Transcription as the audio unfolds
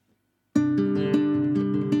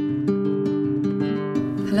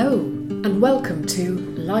Hello, and welcome to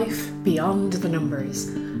Life Beyond the Numbers,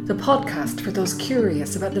 the podcast for those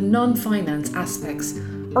curious about the non-finance aspects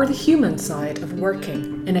or the human side of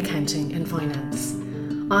working in accounting and finance.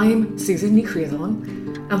 I'm Susan Ní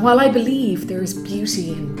Chríodáin, and while I believe there is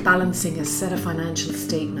beauty in balancing a set of financial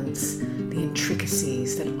statements, the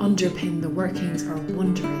intricacies that underpin the workings are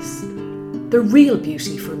wondrous. The real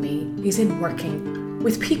beauty for me is in working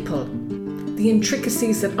with people. The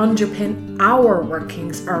intricacies that underpin our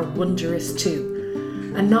workings are wondrous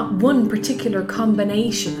too, and not one particular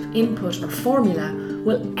combination of input or formula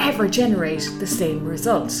will ever generate the same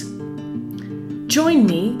result. Join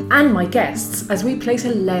me and my guests as we place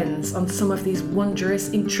a lens on some of these wondrous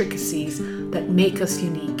intricacies that make us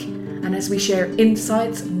unique, and as we share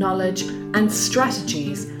insights, knowledge, and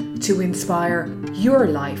strategies to inspire your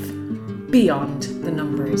life beyond the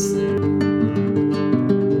numbers.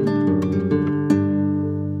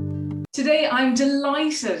 Today, I'm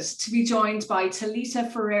delighted to be joined by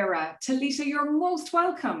Talita Ferreira. Talita, you're most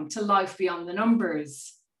welcome to Life Beyond the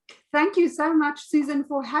Numbers. Thank you so much, Susan,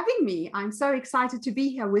 for having me. I'm so excited to be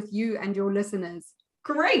here with you and your listeners.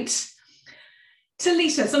 Great.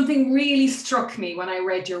 Talita, something really struck me when I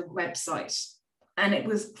read your website, and it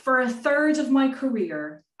was for a third of my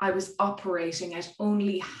career, I was operating at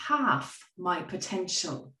only half my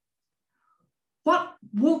potential. What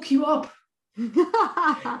woke you up?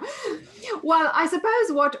 Well, I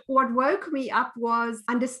suppose what woke me up was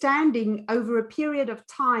understanding over a period of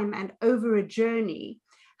time and over a journey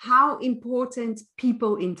how important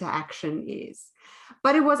people interaction is.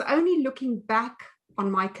 But it was only looking back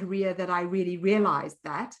on my career that I really realized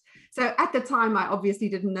that. So at the time, I obviously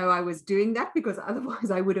didn't know I was doing that, because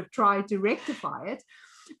otherwise I would have tried to rectify it.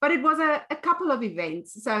 But it was a couple of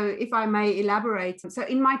events. So if I may elaborate. So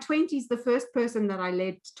in my 20s, the first person that I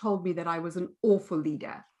led told me that I was an awful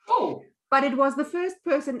leader. Oh. But it was the first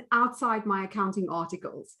person outside my accounting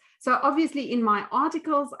articles. So obviously in my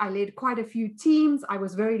articles, I led quite a few teams. I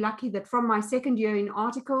was very lucky that from my second year in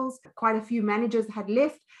articles, quite a few managers had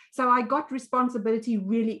left. So I got responsibility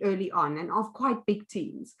really early on and of quite big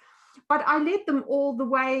teams. But I led them all the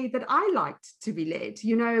way that I liked to be led,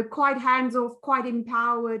 quite hands-off, quite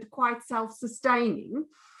empowered, quite self-sustaining.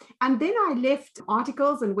 And then I left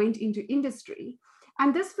articles and went into industry.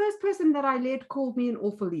 And this first person that I led called me an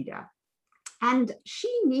awful leader. And she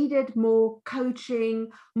needed more coaching,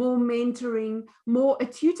 more mentoring, more a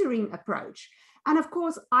tutoring approach. And of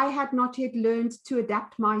course, I had not yet learned to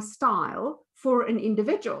adapt my style for an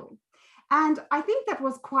individual. And I think that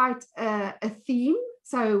was quite a theme.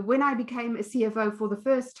 So when I became a CFO for the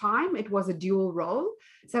first time, it was a dual role.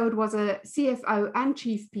 So it was a CFO and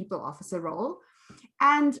Chief People Officer role.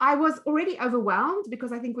 And I was already overwhelmed,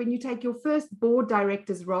 because I think when you take your first board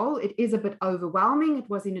director's role, it is a bit overwhelming. It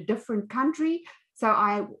was in a different country. So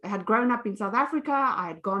I had grown up in South Africa. I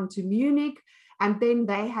had gone to Munich, and then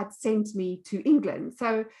they had sent me to England.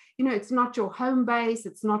 So, it's not your home base.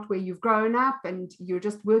 It's not where you've grown up, and you're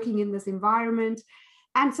just working in this environment.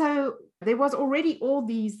 And so there was already all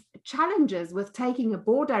these challenges with taking a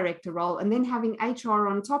board director role and then having HR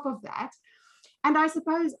on top of that. And I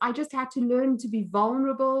suppose I just had to learn to be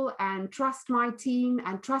vulnerable and trust my team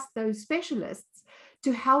and trust those specialists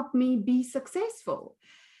to help me be successful.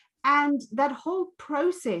 And that whole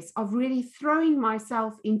process of really throwing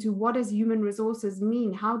myself into what does human resources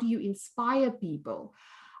mean? How do you inspire people?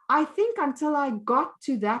 I think until I got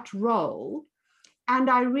to that role, and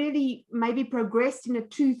I really maybe progressed in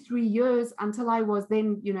 2-3 years until I was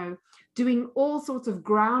then, doing all sorts of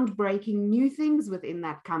groundbreaking new things within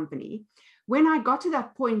that company. When I got to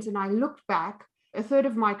that point and I looked back, a third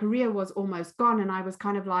of my career was almost gone. And I was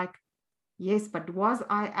kind of like, yes, but was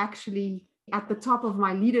I actually at the top of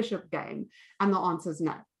my leadership game? And the answer is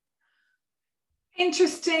no.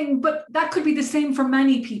 Interesting, but that could be the same for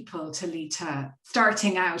many people, Talita,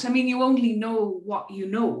 starting out. I mean, you only know what you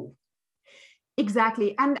know.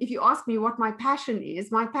 Exactly. And if you ask me what my passion is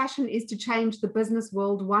to change the business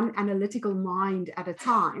world one analytical mind at a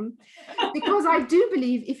time. Because I do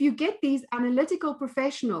believe if you get these analytical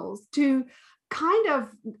professionals to kind of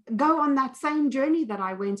go on that same journey that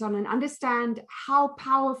I went on and understand how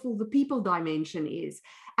powerful the people dimension is,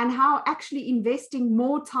 and how actually investing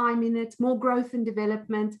more time in it, more growth and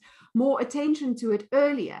development, more attention to it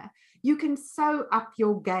earlier, you can so up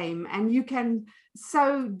your game, and you can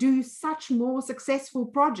so do such more successful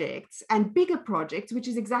projects and bigger projects, which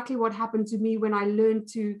is exactly what happened to me when I learned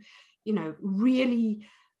to, really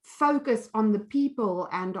focus on the people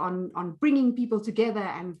and on bringing people together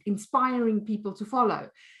and inspiring people to follow.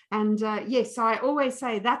 And yes, so I always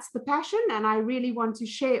say that's the passion, and I really want to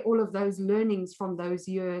share all of those learnings from those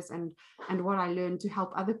years and what I learned to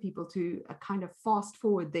help other people to kind of fast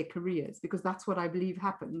forward their careers, because that's what I believe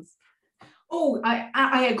happens. Oh,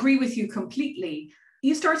 I agree with you completely.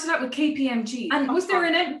 You started out with KPMG, and was there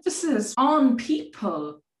an emphasis on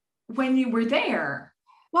people when you were there?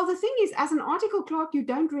 Well, the thing is, as an article clerk, you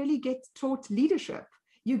don't really get taught leadership.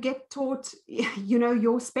 You get taught,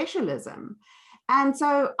 your specialism. And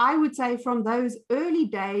so I would say from those early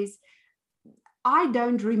days, I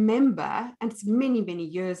don't remember, and it's many, many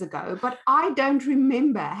years ago, but I don't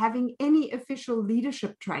remember having any official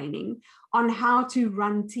leadership training on how to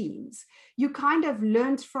run teams. You kind of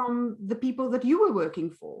learned from the people that you were working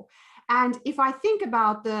for. And if I think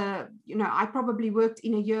about I probably worked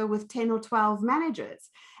in a year with 10 or 12 managers.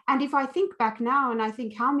 And if I think back now and I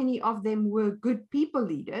think how many of them were good people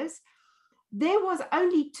leaders, there was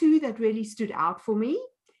only 2 that really stood out for me.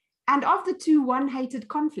 And of the 2, one hated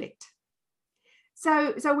conflict.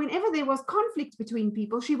 So whenever there was conflict between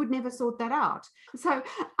people, she would never sort that out. So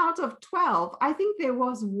out of 12, I think there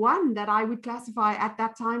was 1 that I would classify at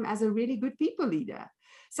that time as a really good people leader.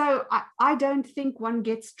 So I don't think one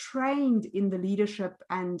gets trained in the leadership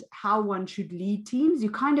and how one should lead teams.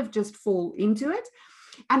 You kind of just fall into it.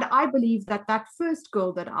 And I believe that first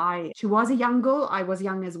girl she was a young girl, I was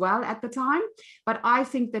young as well at the time, but I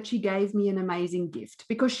think that she gave me an amazing gift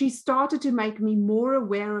because she started to make me more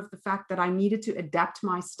aware of the fact that I needed to adapt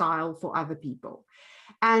my style for other people.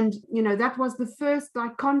 And, that was the first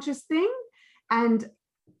conscious thing. And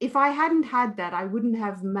if I hadn't had that, I wouldn't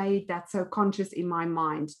have made that so conscious in my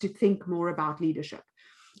mind to think more about leadership.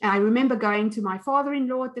 And I remember going to my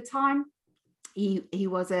father-in-law at the time. He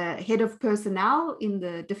was a head of personnel in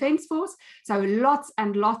the Defence Force, so lots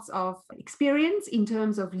and lots of experience in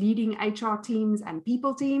terms of leading HR teams and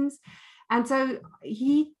people teams. And so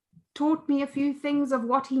he taught me a few things of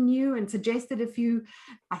what he knew and suggested a few,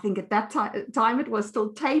 I think at that time it was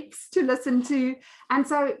still tapes to listen to. And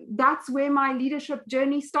so that's where my leadership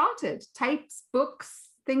journey started, tapes, books,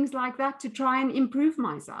 things like that to try and improve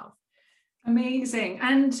myself. Amazing.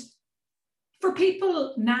 And for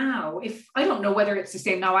people now, I don't know whether it's the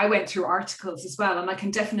same now, I went through articles as well, and I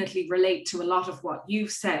can definitely relate to a lot of what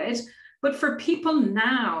you've said. But for people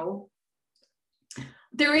now,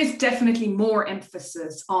 there is definitely more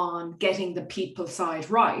emphasis on getting the people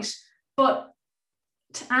side right. But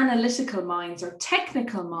to analytical minds or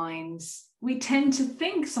technical minds, we tend to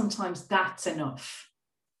think sometimes that's enough,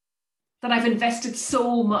 that I've invested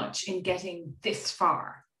so much in getting this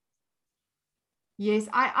far. Yes,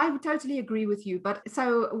 I would totally agree with you. But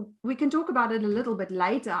so we can talk about it a little bit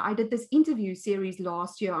later. I did this interview series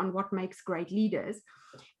last year on what makes great leaders.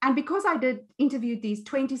 And because I interviewed these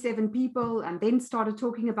 27 people and then started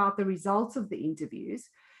talking about the results of the interviews,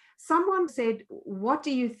 someone said, what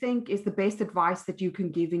do you think is the best advice that you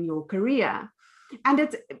can give in your career? And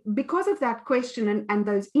it's because of that question and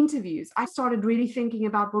those interviews, I started really thinking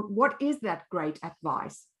about what is that great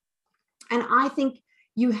advice? And I think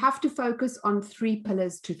you have to focus on 3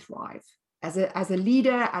 pillars to thrive as a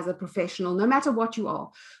leader, as a professional, no matter what you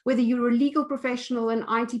are, whether you're a legal professional, an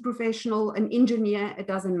IT professional, an engineer, it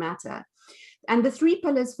doesn't matter. And the 3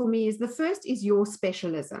 pillars for me is the first is your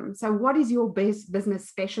specialism. So what is your best business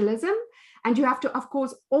specialism? And you have to, of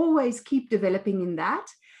course, always keep developing in that.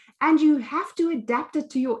 And you have to adapt it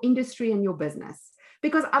to your industry and your business,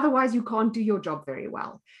 because otherwise you can't do your job very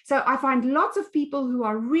well. So I find lots of people who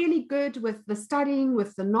are really good with the studying,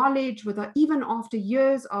 with the knowledge, even after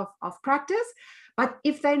years of practice, but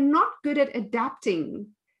if they're not good at adapting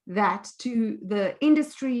that to the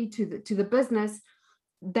industry, to the business,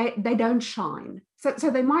 they don't shine. So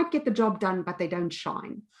they might get the job done, but they don't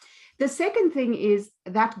shine. The second thing is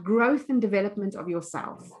that growth and development of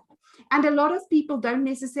yourself. And a lot of people don't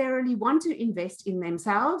necessarily want to invest in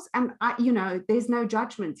themselves. And, there's no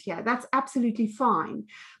judgment here. That's absolutely fine.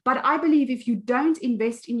 But I believe if you don't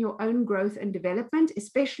invest in your own growth and development,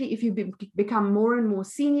 especially if you become more and more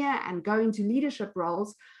senior and go into leadership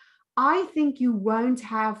roles, I think you won't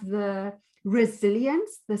have the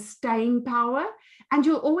resilience, the staying power, and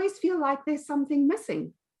you'll always feel like there's something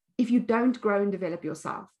missing if you don't grow and develop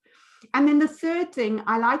yourself. And then the third thing,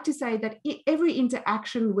 I like to say that every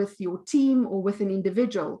interaction with your team or with an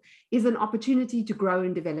individual is an opportunity to grow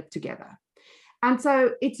and develop together. And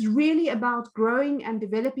so it's really about growing and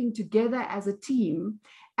developing together as a team.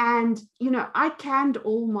 And, I canned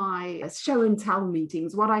all my show and tell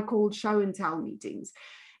meetings, what I called show and tell meetings.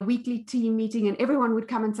 weekly team meeting, and everyone would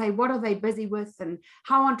come and say, what are they busy with and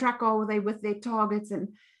how on track are they with their targets?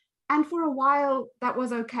 And for a while, that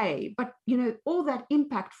was okay. But, all that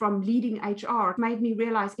impact from leading HR made me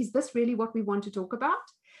realize, is this really what we want to talk about?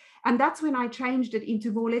 And that's when I changed it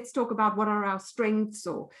into more, let's talk about what are our strengths,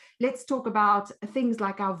 or let's talk about things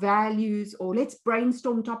like our values, or let's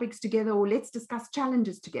brainstorm topics together, or let's discuss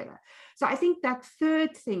challenges together. So I think that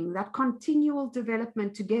third thing, that continual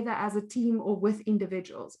development together as a team or with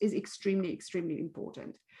individuals, is extremely, extremely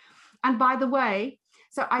important. And by the way,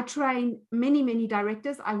 so I train many, many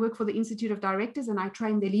directors. I work for the Institute of Directors and I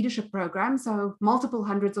train their leadership program. So multiple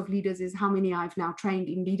hundreds of leaders is how many I've now trained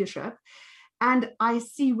in leadership. And I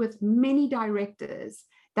see with many directors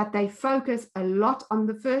that they focus a lot on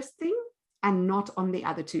the first thing and not on the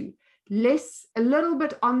other two. A little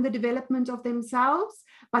bit on the development of themselves,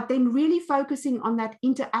 but then really focusing on that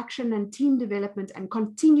interaction and team development and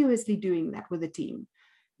continuously doing that with a team.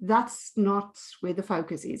 That's not where the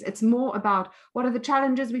focus is. It's more about what are the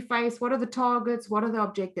challenges we face, what are the targets, what are the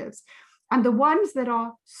objectives. And the ones that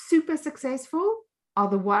are super successful are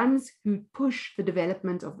the ones who push the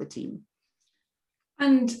development of the team.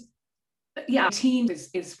 And yeah, team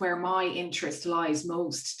is where my interest lies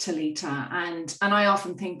most, Talita. And I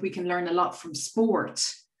often think we can learn a lot from sport.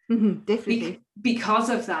 Definitely. Because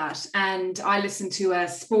of that. And I listen to a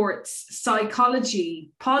sports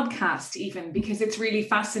psychology podcast even, because it's really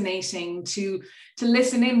fascinating to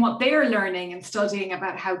listen in what they're learning and studying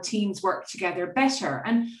about how teams work together better.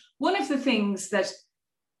 And one of the things that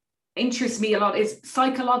interests me a lot is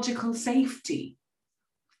psychological safety,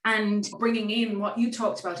 and bringing in what you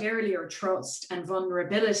talked about earlier, trust and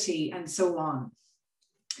vulnerability and so on.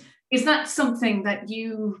 Is that something that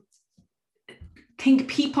you think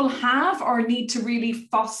people have or need to really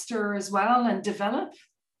foster as well and develop?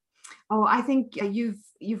 Oh, I think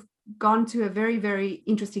you've gone to a very, very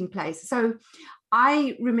interesting place. So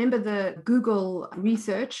I remember the Google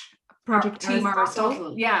research project, Team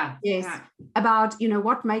Aristotle. Yes. Yeah. About,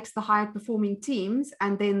 what makes the high performing teams.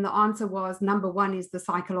 And then the answer was number one is the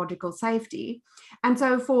psychological safety. And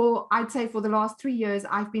so I'd say for the last 3 years,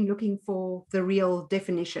 I've been looking for the real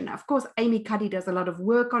definition. Of course, Amy Cuddy does a lot of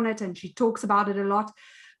work on it and she talks about it a lot.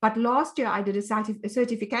 But last year I did a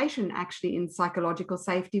certification actually in psychological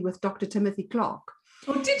safety with Dr. Timothy Clark.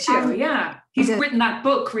 Oh, did you? Yeah. He's written that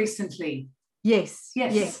book recently. Yes.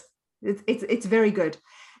 It's very good.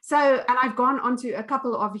 So, and I've gone on to a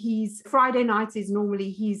couple of his Friday nights is normally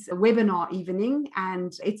his webinar evening,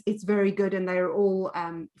 and it's very good, and they're all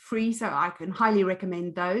free. So I can highly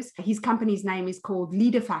recommend those. His company's name is called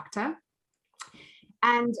Leader Factor.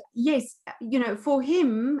 And yes, for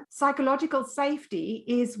him, psychological safety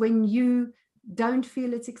is when you don't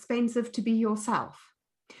feel it's expensive to be yourself.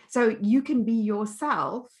 So you can be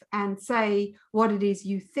yourself and say what it is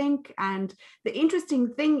you think. And the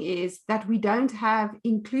interesting thing is that we don't have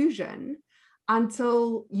inclusion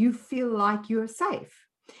until you feel like you're safe.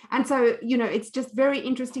 And so, it's just very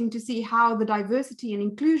interesting to see how the diversity and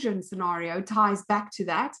inclusion scenario ties back to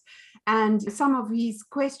that. And some of his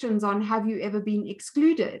questions on have you ever been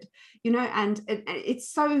excluded, and it's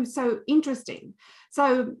so interesting.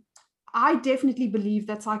 So I definitely believe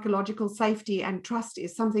that psychological safety and trust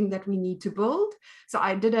is something that we need to build. So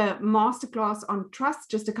I did a masterclass on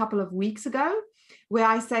trust just a couple of weeks ago, where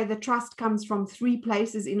I say that trust comes from 3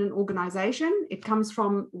 places in an organization. It comes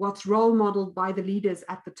from what's role modeled by the leaders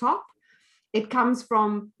at the top. It comes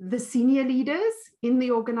from the senior leaders in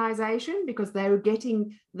the organization because they're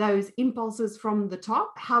getting those impulses from the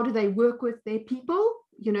top. How do they work with their people?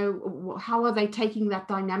 How are they taking that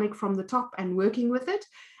dynamic from the top and working with it?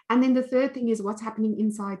 And then the third thing is what's happening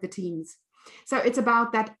inside the teams. So it's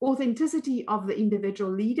about that authenticity of the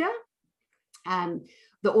individual leader,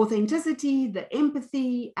 the authenticity, the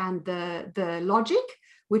empathy, and the logic,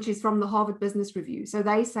 which is from the Harvard Business Review. So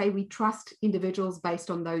they say we trust individuals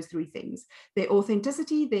based on those 3 things: their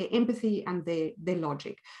authenticity, their empathy, and their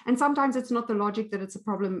logic. And sometimes it's not the logic that it's a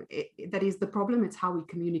problem, that is the problem, it's how we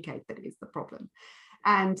communicate that is the problem.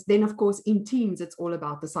 And then, of course, in teams, it's all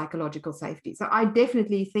about the psychological safety. So I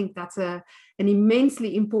definitely think that's an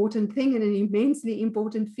immensely important thing and an immensely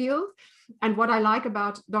important field. And what I like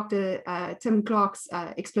about Dr. Tim Clark's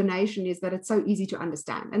explanation is that it's so easy to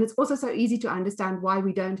understand. And it's also so easy to understand why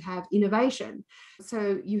we don't have innovation.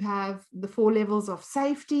 So you have the 4 levels of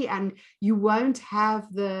safety, and you won't have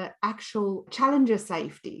the actual challenger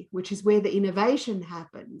safety, which is where the innovation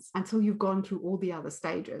happens, until you've gone through all the other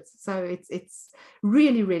stages. So it's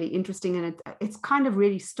really, really interesting. And it's kind of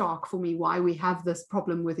really stark for me why we have this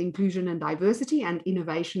problem with inclusion and diversity and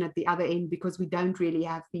innovation at the other end, because we don't really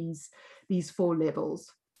have these 4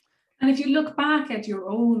 levels. And if you look back at your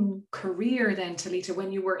own career then, Talita,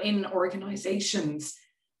 when you were in organizations,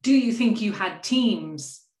 do you think you had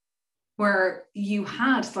teams where you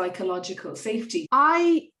had psychological safety?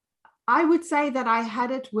 I would say that I had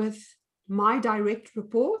it with my direct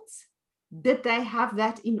reports. Did they have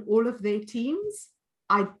that in all of their teams?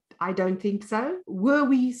 I don't think so. Were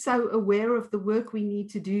we so aware of the work we need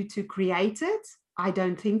to do to create it? I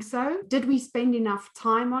don't think so. Did we spend enough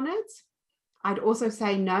time on it? I'd also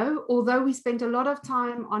say no, although we spent a lot of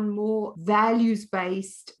time on more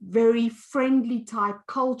values-based, very friendly type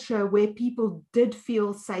culture where people did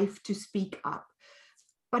feel safe to speak up.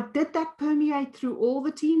 But did that permeate through all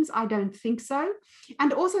the teams? I don't think so.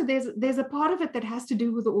 And also there's a part of it that has to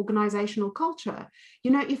do with the organizational culture.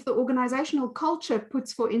 You know, if the organizational culture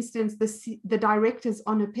puts, for instance, the directors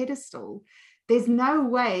on a pedestal, there's no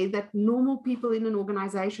way that normal people in an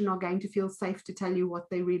organization are going to feel safe to tell you what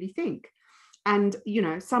they really think. And, you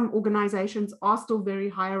know, some organizations are still very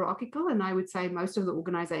hierarchical, and I would say most of the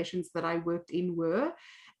organizations that I worked in were.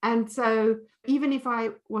 And so even if I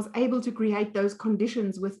was able to create those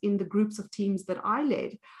conditions within the groups of teams that I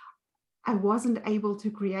led, I wasn't able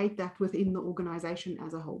to create that within the organization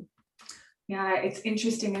as a whole. Yeah, it's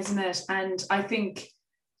interesting, isn't it? And I think,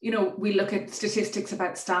 you know, we look at statistics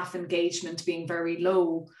about staff engagement being very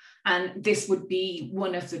low, and this would be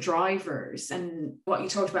one of the drivers. And what you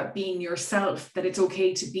talked about, being yourself, that it's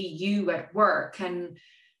okay to be you at work. And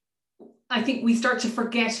I think we start to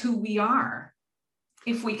forget who we are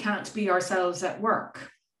if we can't be ourselves at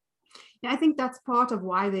work. Yeah, I think that's part of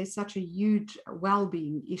why there's such a huge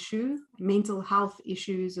well-being issue, mental health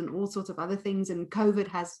issues and all sorts of other things. And COVID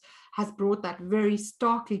has brought that very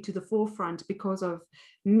starkly to the forefront because of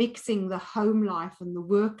mixing the home life and the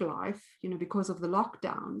work life, you know, because of the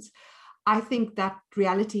lockdowns. I think that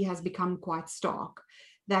reality has become quite stark,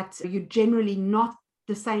 that you're generally not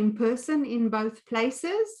the same person in both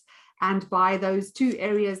places. And by those two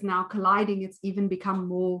areas now colliding, it's even become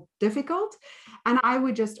more difficult. And I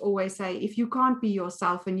would just always say, if you can't be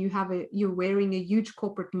yourself and you're wearing a huge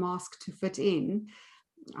corporate mask to fit in,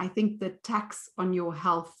 I think the tax on your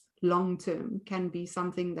health long term can be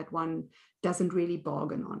something that one doesn't really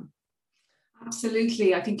bargain on.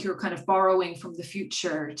 Absolutely. I think you're kind of borrowing from the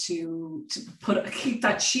future to keep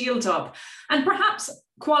that shield up. And perhaps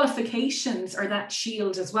qualifications are that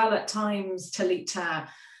shield as well at times, Talita.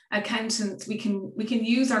 Accountants, we can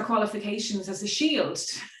use our qualifications as a shield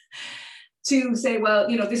to say,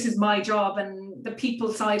 well, you know, this is my job and the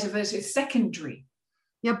people side of it is secondary.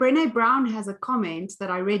 Yeah, Brené Brown has a comment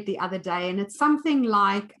that I read the other day, and it's something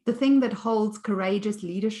like, the thing that holds courageous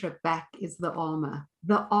leadership back is the armor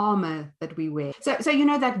that we wear. So you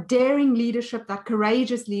know, that daring leadership, that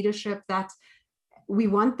courageous leadership, that we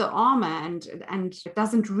want the armor, and it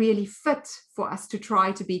doesn't really fit for us to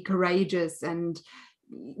try to be courageous and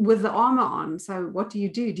with the armor on. So what do?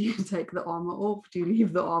 Do you take the armor off? Do you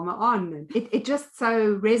leave the armor on? And it just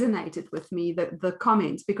so resonated with me, the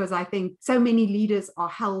comments, because I think so many leaders are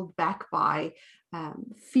held back by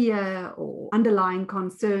fear or underlying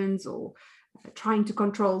concerns, or trying to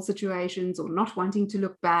control situations, or not wanting to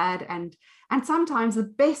look bad. And sometimes the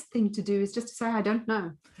best thing to do is just to say, I don't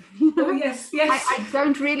know. Oh, yes. I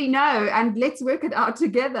don't really know, and let's work it out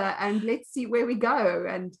together, and let's see where we go.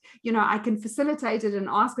 And, you know, I can facilitate it and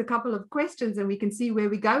ask a couple of questions, and we can see where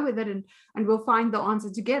we go with it, and we'll find the answer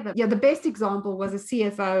together. Yeah, the best example was a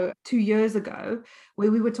CFO 2 years ago,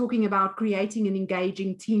 where we were talking about creating an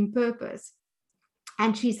engaging team purpose.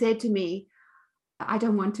 And she said to me, I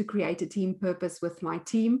don't want to create a team purpose with my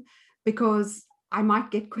team because I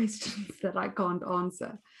might get questions that I can't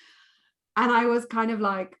answer. And I was kind of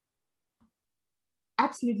like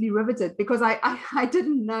absolutely riveted, because I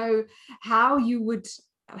didn't know how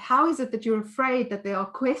is it that you're afraid that there are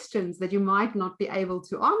questions that you might not be able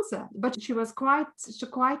to answer? But she was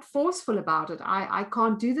quite forceful about it. I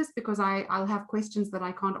can't do this because I'll have questions that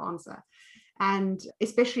I can't answer. And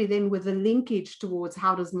especially then with the linkage towards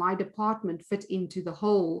how does my department fit into the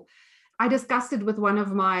whole. I discussed it with one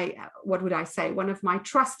of my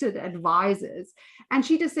trusted advisors. And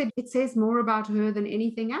she just said, it says more about her than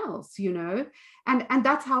anything else, you know. And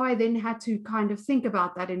that's how I then had to kind of think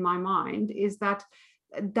about that in my mind, is that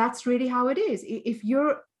that's really how it is. If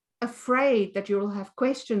you're afraid that you'll have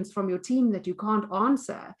questions from your team that you can't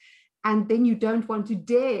answer, and then you don't want to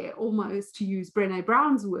dare, almost to use Brené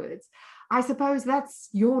Brown's words, I suppose that's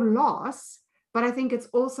your loss, but I think it's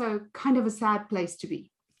also kind of a sad place to be.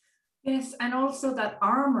 Yes, and also that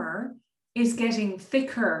armor is getting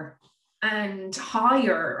thicker and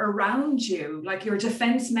higher around you, like your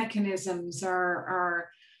defense mechanisms are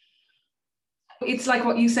It's like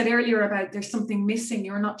what you said earlier about there's something missing,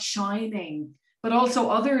 you're not shining, but also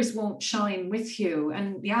others won't shine with you.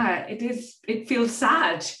 And yeah, it feels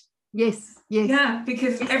sad. Yes. Yeah,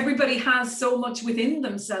 because yes. everybody has so much within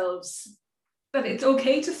themselves that it's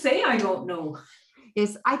okay to say, I don't know.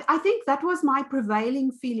 Yes, I think that was my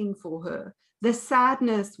prevailing feeling for her. The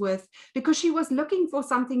sadness because she was looking for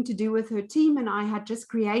something to do with her team, and I had just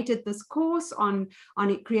created this course on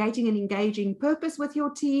creating an engaging purpose with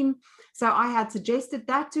your team. So I had suggested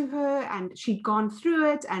that to her, and she'd gone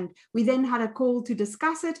through it, and we then had a call to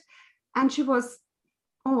discuss it. And she was,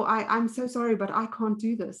 oh, I'm so sorry, but I can't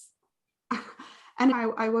do this. And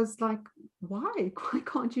I was like, why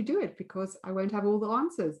can't you do it? Because I won't have all the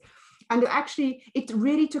answers. And actually, it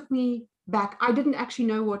really took me back. I didn't actually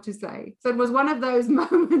know what to say. So it was one of those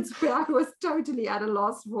moments where I was totally at a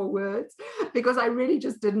loss for words because I really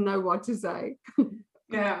just didn't know what to say.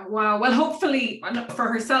 Yeah, wow. Well, hopefully for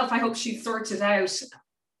herself, I hope she sorted out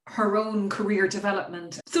her own career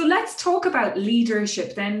development. So let's talk about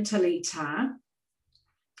leadership then, Talita.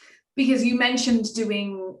 Because you mentioned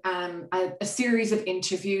doing a series of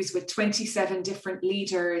interviews with 27 different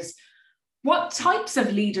leaders. What types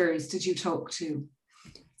of leaders did you talk to?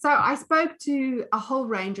 So I spoke to a whole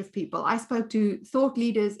range of people. I spoke to thought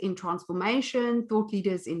leaders in transformation, thought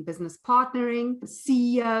leaders in business partnering,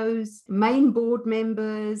 CEOs, main board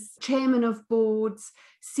members, chairmen of boards,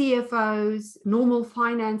 CFOs, normal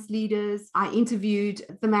finance leaders. I interviewed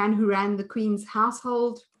the man who ran the Queen's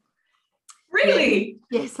household. Really?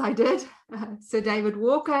 Yes, I did. Sir David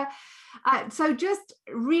Walker. So just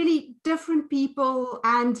really different people,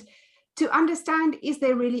 and to understand, is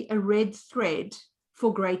there really a red thread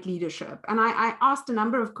for great leadership? And I asked a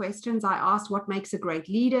number of questions. I asked what makes a great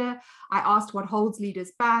leader. I asked what holds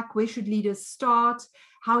leaders back. Where should leaders start?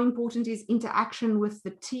 How important is interaction with the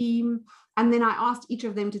team? And then I asked each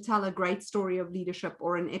of them to tell a great story of leadership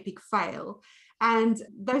or an epic fail. And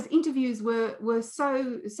those interviews were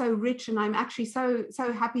so rich, and I'm actually so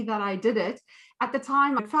happy that I did it. At the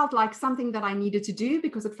time, it felt like something that I needed to do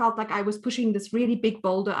because it felt like I was pushing this really big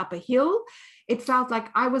boulder up a hill. It felt like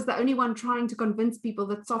I was the only one trying to convince people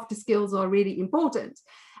that softer skills are really important.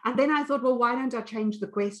 And then I thought, well, why don't I change the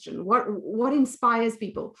question? What inspires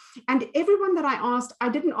people? And everyone that I asked, I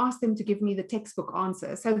didn't ask them to give me the textbook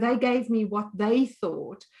answer. So they gave me what they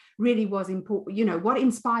thought really was important, what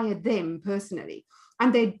inspired them personally.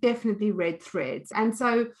 And they're definitely red threads. And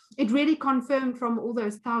so it really confirmed from all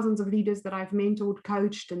those thousands of leaders that I've mentored,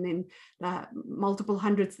 coached, and then multiple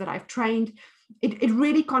hundreds that I've trained. It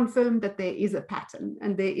really confirmed that there is a pattern,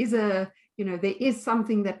 and there is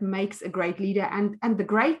something that makes a great leader. And the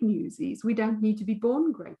great news is we don't need to be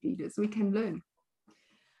born great leaders. We can learn.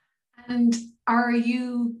 And are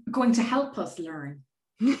you going to help us learn?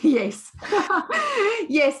 Yes.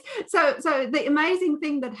 Yes. So the amazing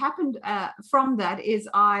thing that happened from that is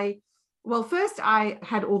first I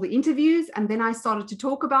had all the interviews, and then I started to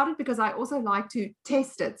talk about it because I also like to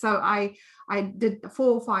test it. So I did 4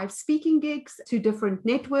 or 5 speaking gigs to different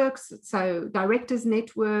networks, so directors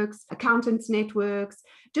networks, accountants networks,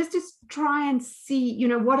 just to try and see,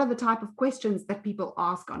 what are the type of questions that people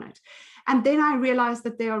ask on it. And then I realized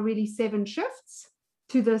that there are really 7 shifts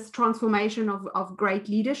to this transformation of great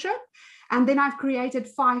leadership. And then I've created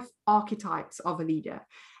 5 archetypes of a leader.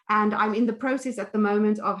 And I'm in the process at the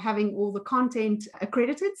moment of having all the content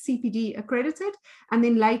accredited, CPD accredited. And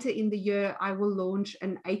then later in the year, I will launch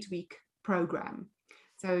an 8-week program.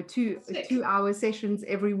 So 2-hour sessions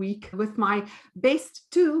every week with my best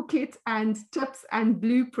toolkit and tips and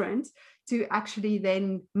blueprint to actually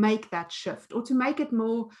then make that shift, or to make it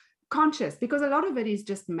more conscious, because a lot of it is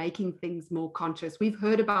just making things more conscious. We've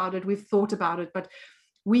heard about it, we've thought about it, but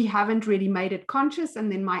we haven't really made it conscious. And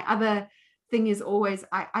then my other thing is always,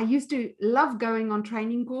 I used to love going on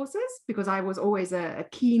training courses because I was always a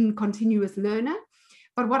keen, continuous learner.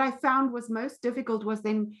 But what I found was most difficult was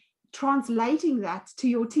then translating that to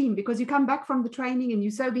your team, because you come back from the training and you're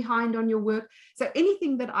so behind on your work. So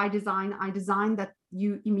anything that I design that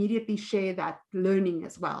you immediately share that learning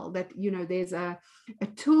as well, that there's a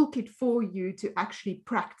toolkit for you to actually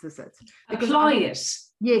practice it, apply it.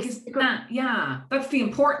 Yes, that's the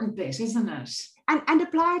important bit, isn't it? And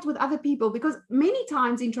apply it with other people, because many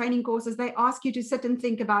times in training courses they ask you to sit and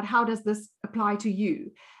think about, how does this apply to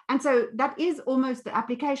you? And so that is almost the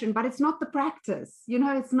application, but it's not the practice.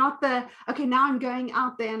 It's not the, okay, now I'm going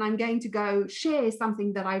out there and I'm going to go share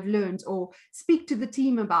something that I've learned or speak to the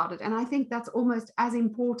team about it. And I think that's almost as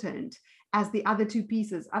important as the other 2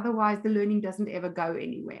 pieces. Otherwise, the learning doesn't ever go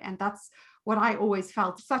anywhere. And that's what I always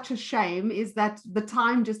felt such a shame, is that the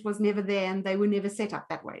time just was never there and they were never set up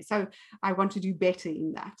that way. So I want to do better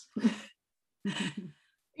in that.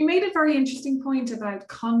 You made a very interesting point about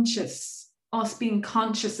us being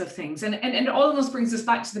conscious of things. And it almost brings us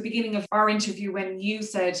back to the beginning of our interview when you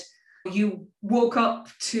said you woke up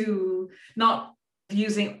to not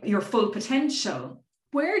using your full potential.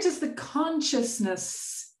 Where does the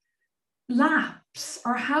consciousness lapse?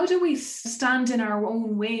 Or how do we stand in our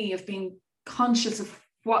own way of being conscious of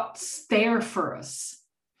what's there for us?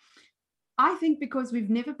 I think because we've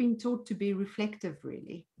never been taught to be reflective,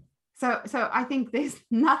 really. So I think there's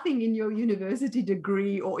nothing in your university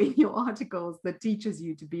degree or in your articles that teaches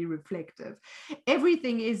you to be reflective.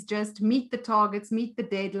 Everything is just meet the targets, meet the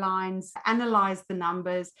deadlines, analyze the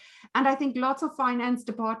numbers. And I think lots of finance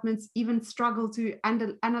departments even struggle to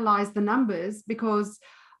analyze the numbers because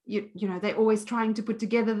you know, they're always trying to put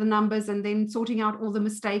together the numbers and then sorting out all the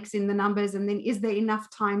mistakes in the numbers. And then is there enough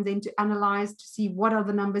time then to analyze to see what are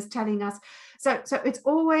the numbers telling us? So it's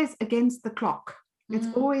always against the clock. It's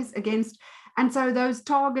always against. And so those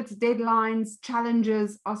targets, deadlines,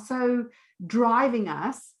 challenges are so driving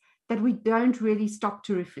us that we don't really stop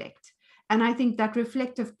to reflect. And I think that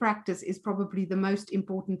reflective practice is probably the most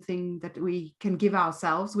important thing that we can give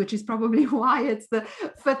ourselves, which is probably why it's the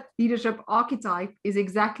fifth leadership archetype, is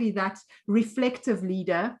exactly that reflective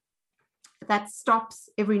leader that stops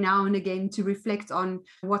every now and again to reflect on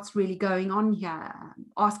what's really going on here,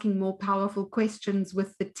 asking more powerful questions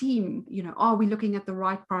with the team. You know, are we looking at the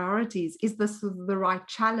right priorities? Is this the right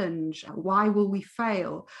challenge? Why will we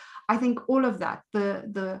fail? I think all of that,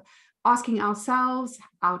 the asking ourselves,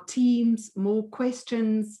 our teams, more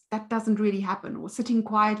questions, that doesn't really happen. Or sitting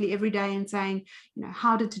quietly every day and saying, you know,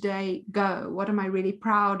 how did today go? What am I really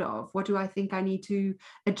proud of? What do I think I need to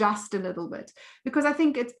adjust a little bit? Because I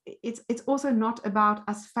think it's also not about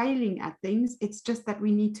us failing at things. It's just that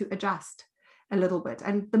we need to adjust a little bit.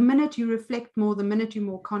 And the minute you reflect more, the minute you're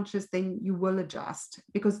more conscious, then you will adjust,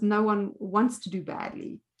 because no one wants to do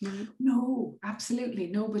badly. No, absolutely.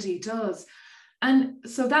 Nobody does. And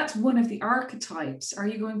so that's one of the archetypes. Are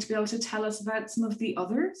you going to be able to tell us about some of the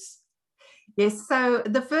others? Yes. So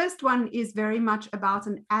the first one is very much about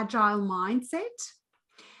an agile mindset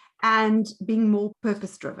and being more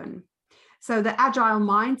purpose-driven. So the agile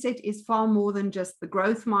mindset is far more than just the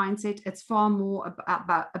growth mindset. It's far more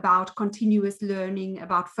about continuous learning,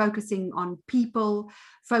 about focusing on people,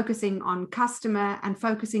 focusing on customer, and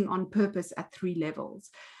focusing on purpose at 3 levels.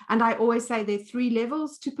 And I always say there are 3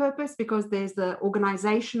 levels to purpose, because there's the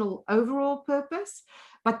organizational overall purpose,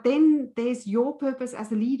 but then there's your purpose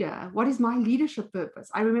as a leader. What is my leadership purpose?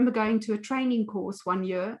 I remember going to a training course one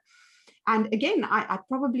year. And again, I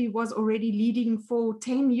probably was already leading for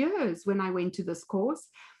 10 years when I went to this course.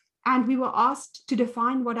 And we were asked to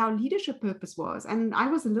define what our leadership purpose was. And I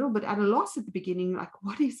was a little bit at a loss at the beginning, like,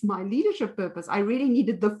 what is my leadership purpose? I really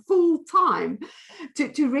needed the full time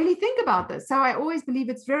to really think about this. So I always believe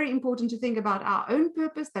it's very important to think about our own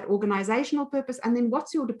purpose, that organizational purpose, and then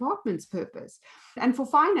what's your department's purpose? And for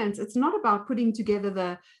finance, it's not about putting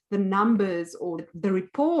together the numbers or the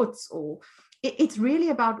reports, or it's really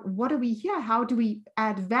about, what are we here? How do we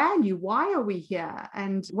add value? Why are we here?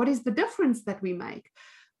 And what is the difference that we make?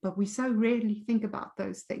 But we so rarely think about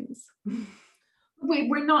those things.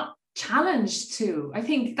 We're not challenged to. I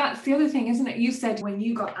think that's the other thing, isn't it? You said when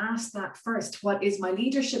you got asked that first, what is my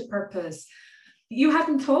leadership purpose? You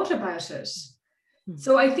hadn't thought about it.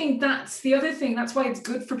 So I think that's the other thing. That's why it's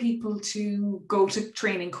good for people to go to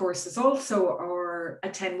training courses also, or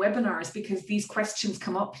attend webinars, because these questions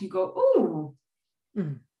come up. You go, oh,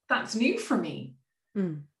 that's new for me.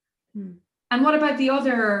 And what about the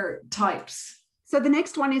other types? So the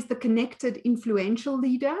next one is the connected influential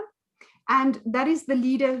leader. And that is the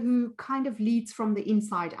leader who kind of leads from the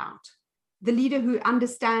inside out. The leader who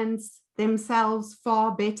understands themselves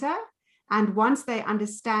far better. And once they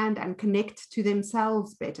understand and connect to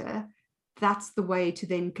themselves better, that's the way to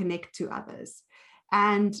then connect to others.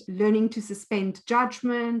 And learning to suspend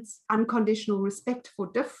judgments, unconditional respect for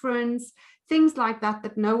difference, things like that,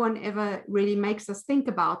 that no one ever really makes us think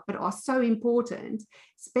about, but are so important,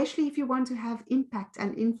 especially if you want to have impact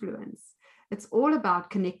and influence. It's all about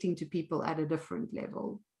connecting to people at a different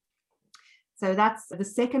level. So that's the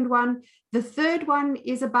second one. The third one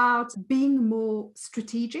is about being more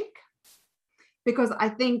strategic, because I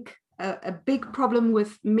think a big problem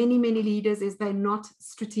with many, many leaders is they're not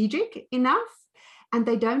strategic enough, and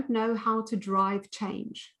they don't know how to drive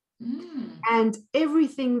change. And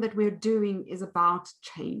everything that we're doing is about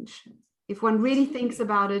change. If one really thinks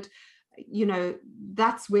about it, you know,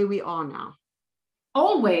 that's where we are now.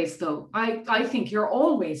 Always, though. I think you're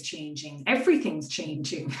always changing. Everything's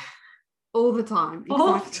changing. All the time. Exactly.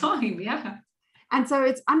 All the time, yeah. And so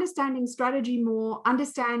it's understanding strategy more,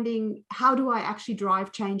 understanding how do I actually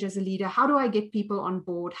drive change as a leader? How do I get people on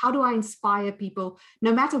board? How do I inspire people,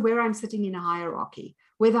 no matter where I'm sitting in a hierarchy?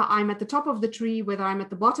 Whether I'm at the top of the tree, whether I'm at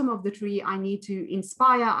the bottom of the tree, I need to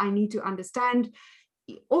inspire, I need to understand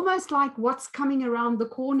almost like what's coming around the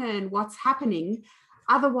corner and what's happening.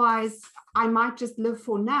 Otherwise, I might just live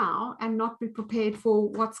for now and not be prepared for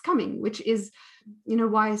what's coming, which is,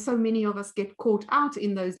 why so many of us get caught out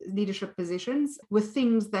in those leadership positions with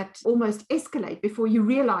things that almost escalate before you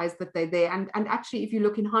realize that they're there. And actually, if you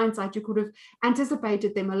look in hindsight, you could have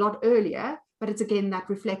anticipated them a lot earlier, but it's again that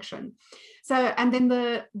reflection. So, and then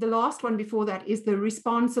the last one before that is the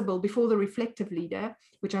responsible, before the reflective leader,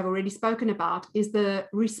 which I've already spoken about, is the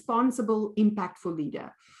responsible, impactful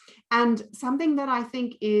leader. And something that I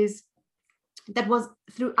think that was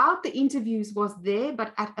throughout the interviews was there,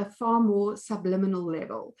 but at a far more subliminal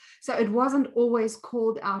level. So it wasn't always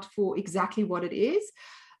called out for exactly what it is,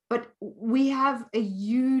 but we have a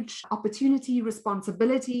huge opportunity,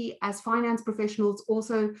 responsibility as finance professionals,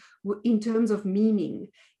 also in terms of meaning,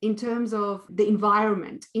 in terms of the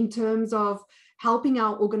environment, in terms of helping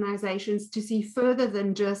our organizations to see further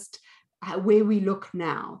than just where we look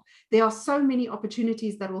now. There are so many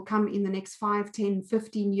opportunities that will come in the next 5, 10,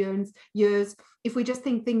 15 years. If we just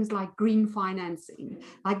think things like green financing,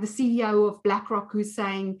 like the CEO of BlackRock who's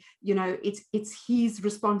saying, it's his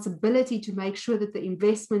responsibility to make sure that the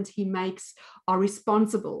investments he makes are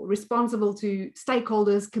responsible to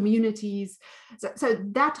stakeholders, communities. So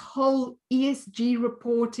that whole ESG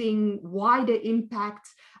reporting, wider impact,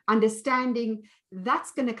 understanding,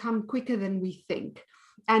 that's going to come quicker than we think.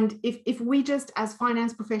 And if we just as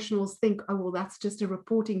finance professionals think, oh, well, that's just a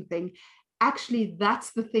reporting thing, actually,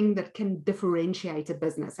 that's the thing that can differentiate a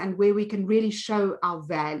business and where we can really show our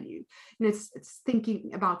value. And it's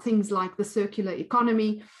thinking about things like the circular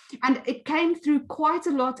economy. And it came through quite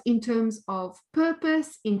a lot in terms of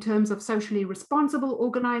purpose, in terms of socially responsible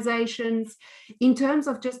organizations, in terms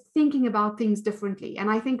of just thinking about things differently. And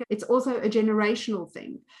I think it's also a generational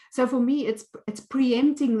thing. So for me, it's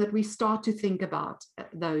preempting that we start to think about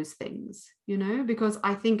those things, because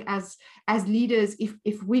I think as leaders,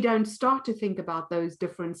 if we don't start to think about those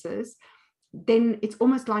differences, then it's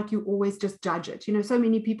almost like you always just judge it. So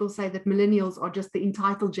many people say that millennials are just the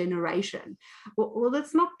entitled generation. Well,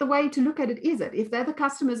 that's not the way to look at it, is it? If they're the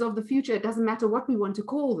customers of the future, it doesn't matter what we want to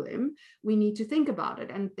call them. We need to think about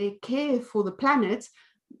it. And their care for the planet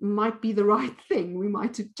might be the right thing. We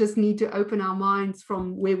might just need to open our minds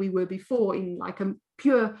from where we were before in like a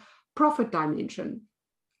pure profit dimension.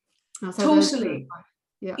 So totally.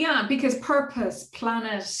 Yeah, because purpose,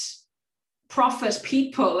 planet, profit,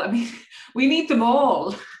 people, we need them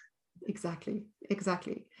all. Exactly.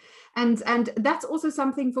 And that's also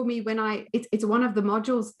something for me when it's one of the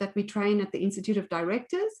modules that we train at the Institute of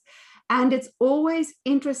Directors. And it's always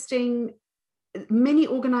interesting. Many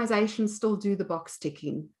organizations still do the box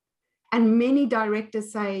ticking. And many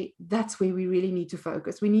directors say that's where we really need to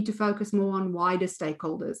focus. We need to focus more on wider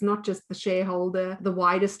stakeholders, not just the shareholder, the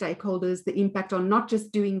wider stakeholders, the impact on not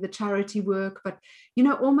just doing the charity work, but,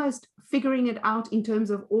 almost figuring it out in terms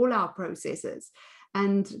of all our processes.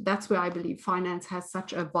 And that's where I believe finance has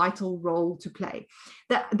such a vital role to play.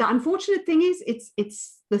 The unfortunate thing is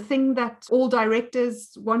it's the thing that all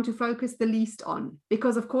directors want to focus the least on,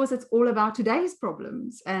 because of course it's all about today's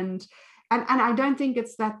problems. And I don't think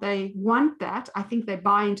it's that they want that. I think they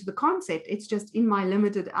buy into the concept. It's just in my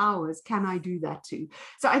limited hours, can I do that too?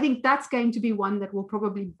 So I think that's going to be one that will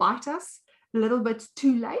probably bite us a little bit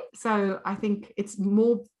too late. So I think it's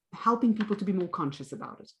more helping people to be more conscious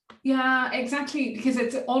about it. Yeah, exactly. Because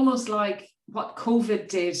it's almost like what COVID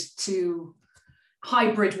did to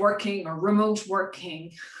hybrid working or remote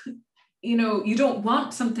working. You don't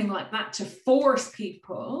want something like that to force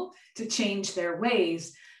people to change their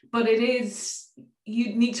ways. But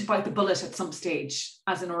you need to bite the bullet at some stage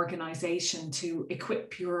as an organization to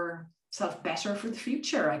equip yourself better for the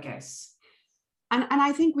future, I guess. And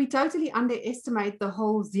I think we totally underestimate the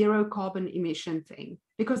whole zero carbon emission thing,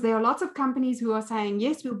 because there are lots of companies who are saying,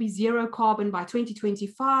 yes, we'll be zero carbon by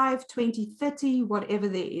 2025, 2030, whatever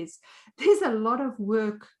there is. There's a lot of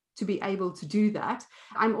work to be able to do that.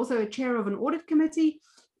 I'm also a chair of an audit committee.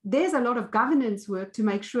 There's a lot of governance work to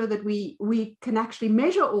make sure that we can actually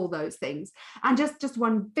measure all those things. And just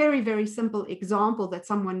one very, very simple example that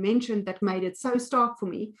someone mentioned that made it so stark for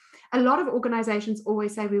me. A lot of organizations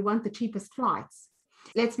always say we want the cheapest flights.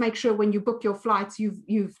 Let's make sure when you book your flights,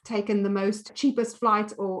 you've taken the most cheapest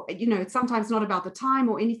flight, or, it's sometimes not about the time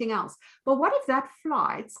or anything else. But what if that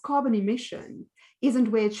flight's carbon emission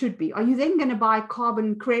isn't where it should be, are you then going to buy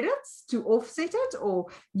carbon credits to offset it or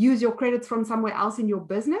use your credits from somewhere else in your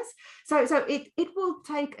business? So it will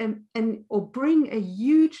take or bring a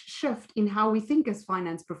huge shift in how we think as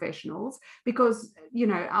finance professionals, because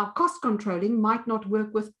our cost controlling might not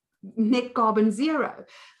work with net carbon zero.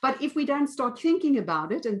 But if we don't start thinking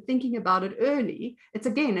about it and thinking about it early,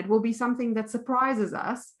 it will be something that surprises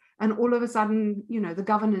us. And all of a sudden, the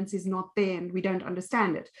governance is not there and we don't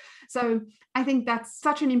understand it. So I think that's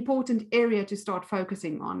such an important area to start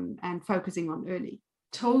focusing on early.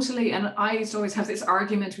 Totally. And I used to always have this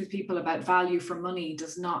argument with people about value for money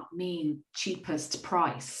does not mean cheapest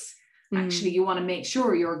price. Actually, you want to make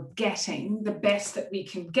sure you're getting the best that we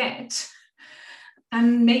can get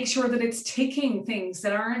and make sure that it's ticking things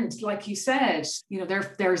that aren't, like you said,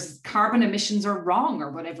 there's carbon emissions are wrong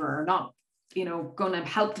or whatever, or not going to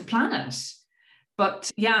help the planet.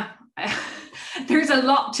 But yeah, there's a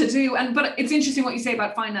lot to do. But it's interesting what you say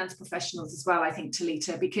about finance professionals as well, I think,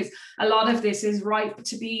 Talita, because a lot of this is ripe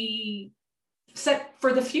to be set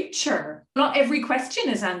for the future. Not every question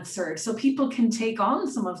is answered. So people can take on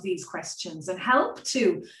some of these questions and help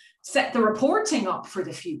to set the reporting up for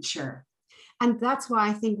the future. And that's why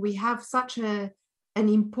I think we have such an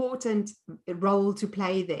important role to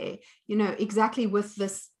play there, exactly with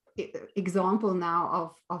this example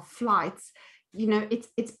now of flights.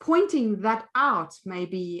 It's pointing that out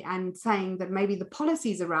maybe and saying that maybe the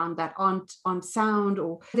policies around that aren't sound,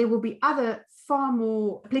 or there will be other far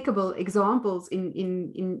more applicable examples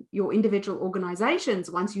in your individual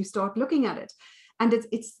organizations once you start looking at it. And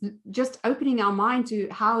it's just opening our mind to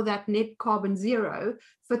how that net carbon zero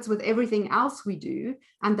fits with everything else we do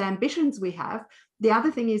and the ambitions we have. The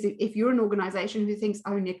other thing is, if you're an organization who thinks,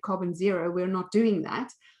 oh, net carbon zero, we're not doing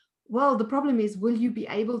that. Well, the problem is, will you be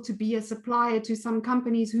able to be a supplier to some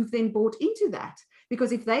companies who've then bought into that?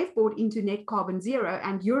 Because if they've bought into net carbon zero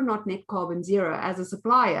and you're not net carbon zero as a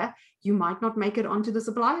supplier, you might not make it onto the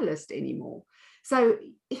supplier list anymore. So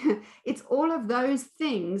it's all of those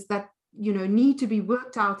things that need to be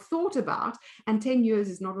worked out, thought about, and 10 years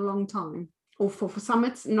is not a long time. Or for some,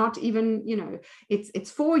 it's not even,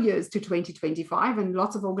 it's 4 years to 2025. And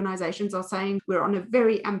lots of organizations are saying we're on a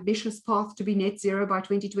very ambitious path to be net zero by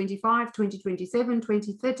 2025, 2027,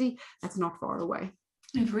 2030. That's not far away.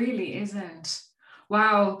 It really isn't.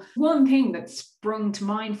 Wow. One thing that sprung to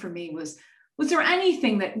mind for me was there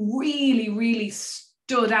anything that really, really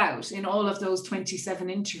stood out in all of those 27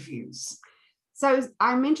 interviews? So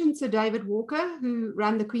I mentioned Sir David Walker, who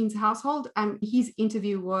ran the Queen's household, and his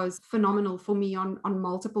interview was phenomenal for me on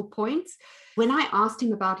multiple points. When I asked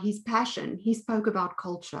him about his passion, he spoke about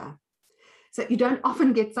culture. So you don't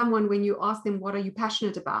often get someone when you ask them, what are you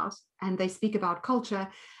passionate about? And they speak about culture.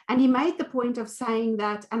 And he made the point of saying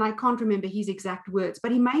that, and I can't remember his exact words,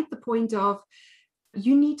 but he made the point of,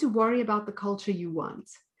 you need to worry about the culture you want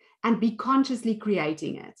and be consciously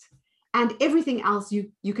creating it. And everything else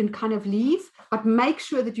you can kind of leave, but make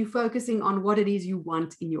sure that you're focusing on what it is you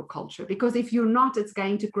want in your culture. Because if you're not, it's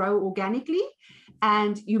going to grow organically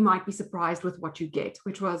and you might be surprised with what you get,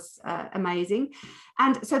 which was amazing.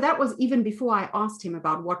 And so that was even before I asked him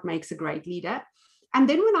about what makes a great leader. And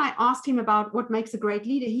then when I asked him about what makes a great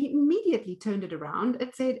leader, he immediately turned it around.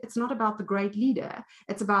 It said, it's not about the great leader.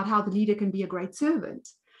 It's about how the leader can be a great servant.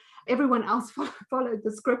 Everyone else followed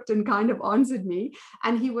the script and kind of answered me.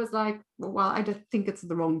 And he was like, well, I just think it's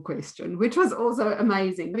the wrong question, which was also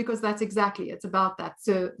amazing, because that's exactly, it's about that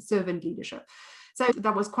servant leadership. So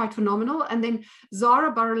that was quite phenomenal. And then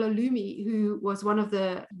Zara Baralaloumi, who was one of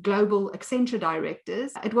the global Accenture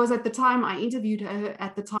directors, it was at the time I interviewed her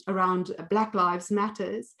at the time around Black Lives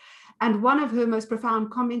Matters. And one of her most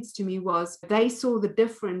profound comments to me was they saw the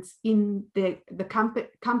difference in the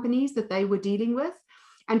companies that they were dealing with.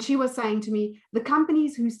 And she was saying to me, the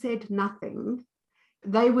companies who said nothing,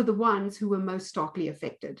 they were the ones who were most starkly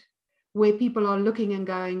affected, where people are looking and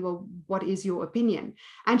going, well, what is your opinion?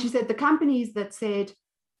 And she said, the companies that said,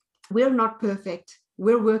 we're not perfect,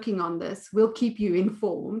 we're working on this, we'll keep you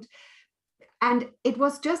informed. And it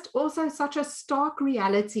was just also such a stark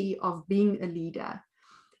reality of being a leader.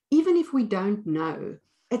 Even if we don't know,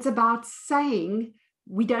 it's about saying,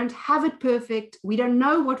 we don't have it perfect. We don't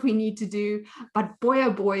know what we need to do, but boy,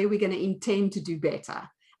 oh boy, we're going to intend to do better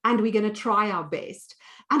and we're going to try our best.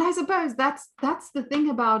 And I suppose that's the thing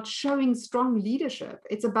about showing strong leadership.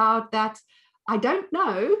 It's about that, I don't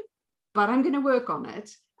know, but I'm going to work on it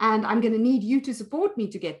and I'm going to need you to support me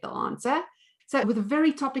to get the answer. So with a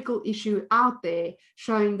very topical issue out there,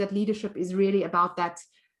 showing that leadership is really about that,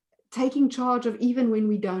 taking charge of even when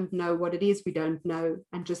we don't know what it is we don't know,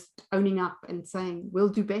 and just owning up and saying, we'll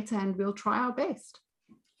do better and we'll try our best.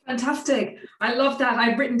 Fantastic. I love that.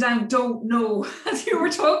 I've written down "don't know" as you were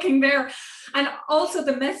talking there. And also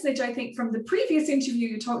the message, I think, from the previous interview,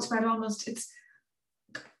 you talked about almost it's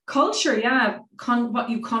culture, what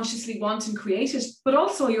you consciously want and create it, but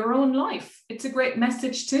also your own life. It's a great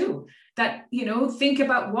message too, that, think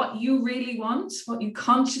about what you really want, what you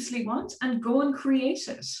consciously want, and go and create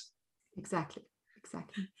it. Exactly.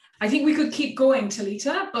 I think we could keep going,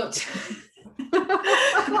 Talita, but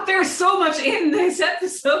there's so much in this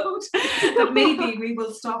episode that maybe we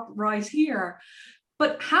will stop right here.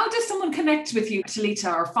 But how does someone connect with you,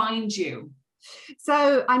 Talita, or find you?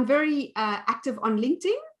 So I'm very active on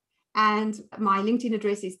LinkedIn, and my LinkedIn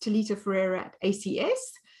address is Talita Ferreira at ACS.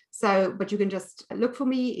 So, but you can just look for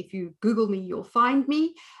me. If you Google me, you'll find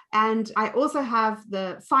me. And I also have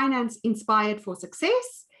the Finance Inspired for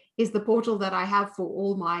Success is the portal that I have for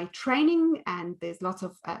all my training, and there's lots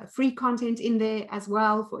of free content in there as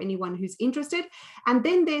well for anyone who's interested. And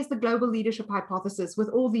then there's the Global Leadership Hypothesis with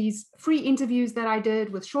all these free interviews that I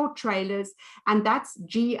did with short trailers, and that's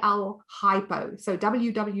GL Hypo, so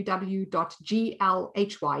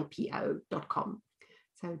www.glhypo.com.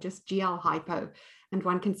 So just GL Hypo. And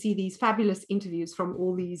one can see these fabulous interviews from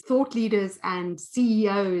all these thought leaders and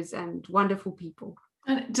CEOs and wonderful people.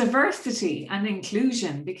 And diversity and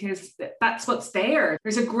inclusion, because that's what's there.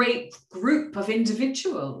 There's a great group of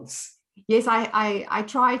individuals. Yes, I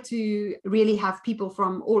try to really have people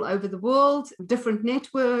from all over the world, different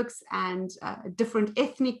networks and different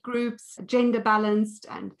ethnic groups, gender balanced,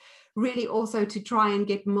 and really also to try and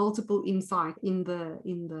get multiple insight in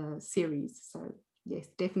the series. So yes,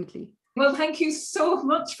 definitely. Well, thank you so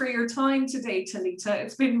much for your time today, Talita.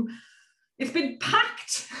 It's been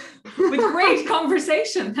packed with great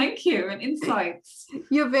conversation. Thank you, and insights.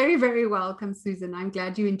 You're very, very welcome, Susan. I'm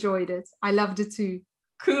glad you enjoyed it. I loved it too.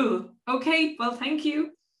 Cool. Okay, well, thank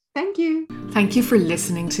you. Thank you. Thank you for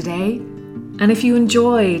listening today. And if you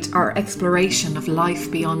enjoyed our exploration of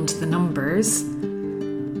life beyond the numbers,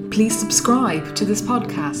 please subscribe to this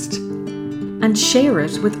podcast and share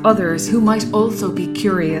it with others who might also be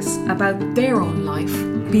curious about their own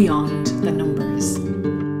life beyond the numbers.